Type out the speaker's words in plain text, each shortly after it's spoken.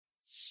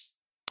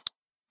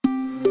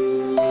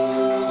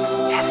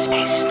Hi,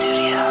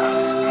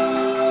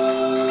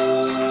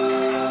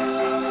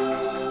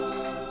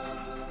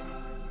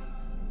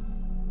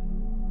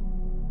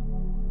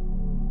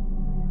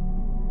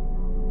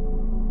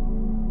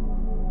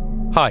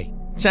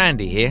 it's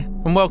Andy here,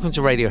 and welcome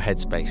to Radio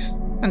Headspace,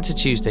 and to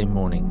Tuesday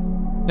morning.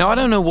 Now, I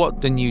don't know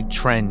what the new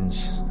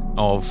trends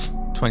of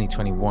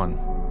 2021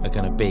 are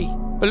going to be,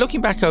 but looking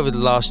back over the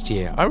last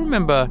year, I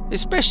remember,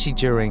 especially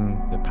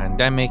during the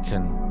pandemic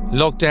and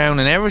lockdown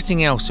and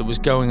everything else that was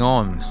going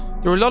on,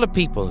 there were a lot of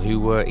people who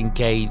were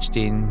engaged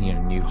in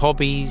new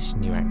hobbies,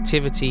 new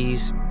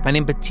activities, and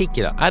in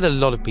particular, I had a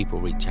lot of people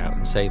reach out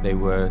and say they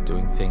were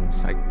doing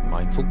things like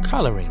mindful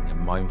colouring and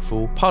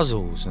mindful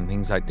puzzles and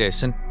things like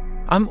this, and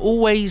I'm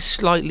always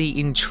slightly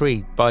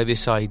intrigued by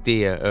this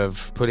idea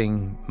of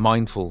putting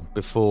mindful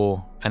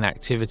before an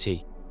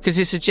activity, because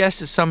it suggests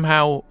that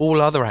somehow all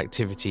other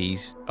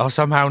activities are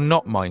somehow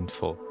not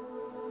mindful.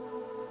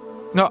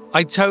 Now,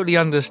 I totally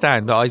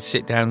understand that I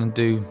sit down and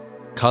do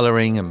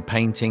colouring and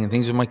painting and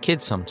things with my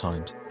kids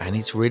sometimes, and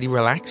it's really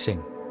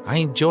relaxing. I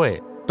enjoy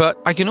it. But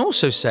I can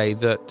also say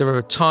that there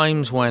are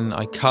times when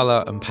I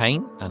colour and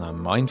paint and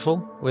I'm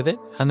mindful with it,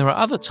 and there are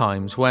other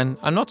times when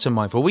I'm not so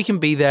mindful. We can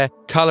be there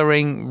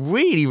colouring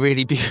really,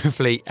 really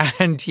beautifully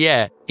and,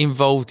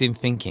 involved in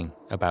thinking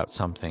about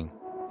something.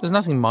 There's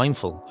nothing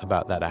mindful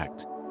about that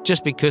act.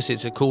 Just because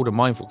it's called a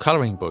mindful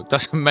colouring book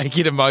doesn't make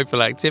it a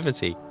mindful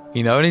activity.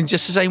 And in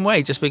just the same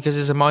way, just because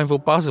it's a mindful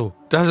puzzle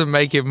doesn't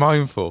make it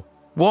mindful.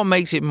 What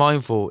makes it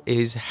mindful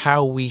is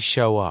how we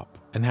show up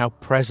and how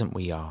present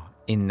we are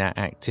in that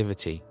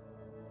activity.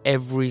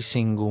 Every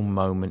single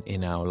moment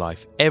in our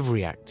life,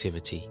 every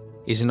activity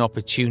is an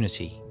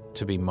opportunity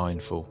to be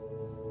mindful.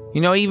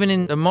 Even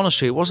in the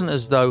monastery, it wasn't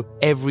as though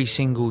every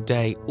single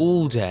day,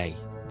 all day,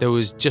 there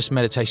was just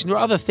meditation. There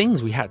were other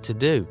things we had to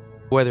do,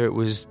 whether it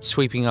was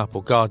sweeping up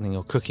or gardening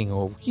or cooking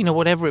or,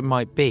 whatever it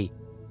might be.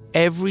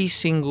 Every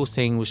single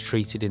thing was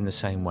treated in the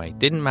same way.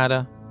 Didn't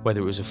matter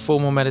whether it was a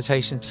formal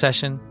meditation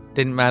session,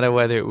 didn't matter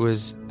whether it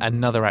was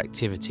another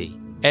activity.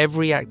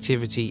 Every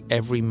activity,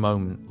 every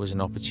moment was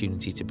an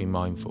opportunity to be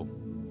mindful.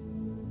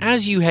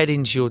 As you head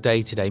into your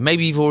day today,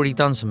 maybe you've already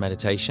done some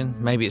meditation,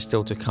 maybe it's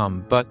still to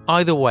come, but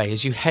either way,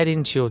 as you head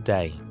into your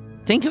day,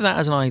 think of that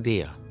as an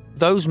idea.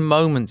 Those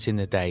moments in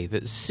the day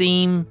that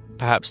seem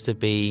perhaps to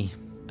be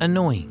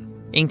annoying,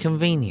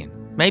 inconvenient,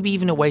 maybe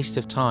even a waste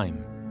of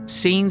time,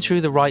 seen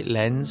through the right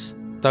lens,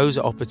 those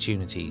are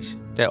opportunities.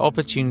 They're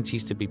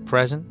opportunities to be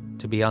present,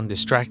 to be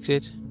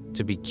undistracted,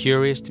 to be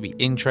curious, to be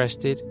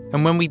interested.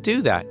 And when we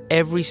do that,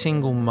 every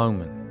single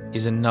moment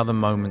is another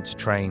moment to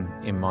train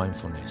in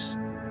mindfulness.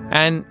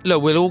 And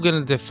look, we're all going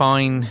to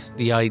define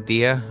the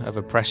idea of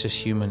a precious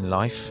human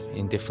life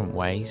in different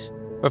ways.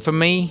 But for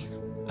me,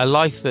 a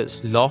life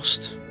that's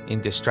lost in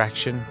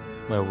distraction,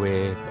 where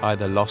we're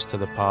either lost to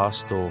the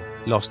past or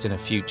lost in a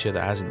future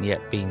that hasn't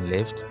yet been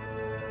lived,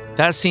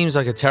 that seems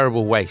like a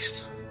terrible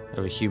waste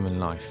of a human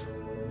life.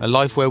 A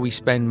life where we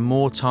spend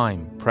more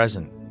time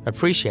present,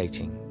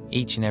 appreciating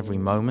each and every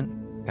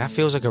moment. That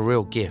feels like a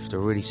real gift, a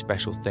really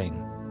special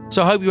thing.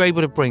 So I hope you're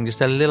able to bring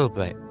just a little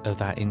bit of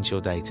that into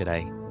your day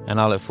today,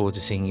 and I look forward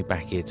to seeing you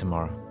back here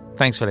tomorrow.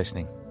 Thanks for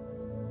listening.